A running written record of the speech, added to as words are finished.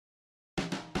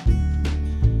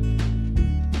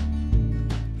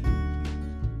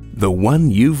The one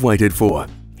you've waited for.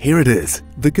 Here it is,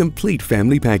 the complete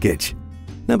family package.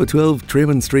 Number 12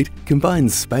 Trewin Street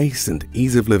combines space and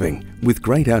ease of living with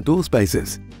great outdoor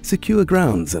spaces, secure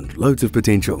grounds and loads of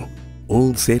potential,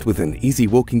 all set within easy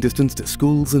walking distance to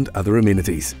schools and other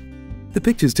amenities. The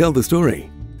pictures tell the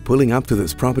story. Pulling up to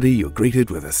this property, you're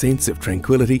greeted with a sense of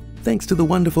tranquility thanks to the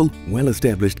wonderful,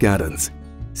 well-established gardens.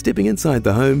 Stepping inside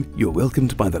the home, you're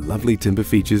welcomed by the lovely timber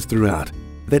features throughout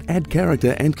that add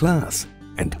character and class,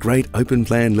 and great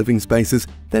open-plan living spaces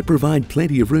that provide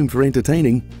plenty of room for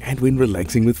entertaining and when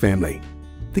relaxing with family.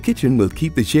 The kitchen will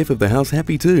keep the chef of the house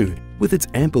happy too, with its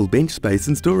ample bench space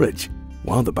and storage,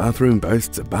 while the bathroom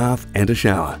boasts a bath and a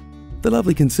shower. The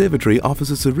lovely conservatory offers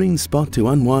a serene spot to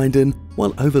unwind in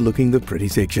while overlooking the pretty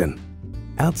section.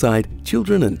 Outside,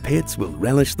 children and pets will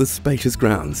relish the spacious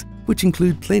grounds, which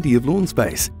include plenty of lawn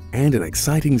space and an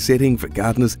exciting setting for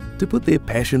gardeners to put their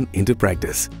passion into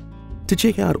practice. To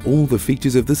check out all the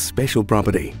features of this special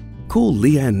property, call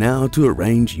Leanne now to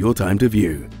arrange your time to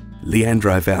view. Leanne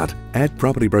Drive Out at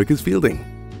Property Brokers Feilding.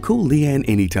 Call Leanne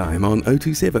anytime on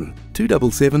 027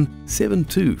 277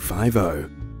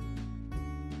 7250.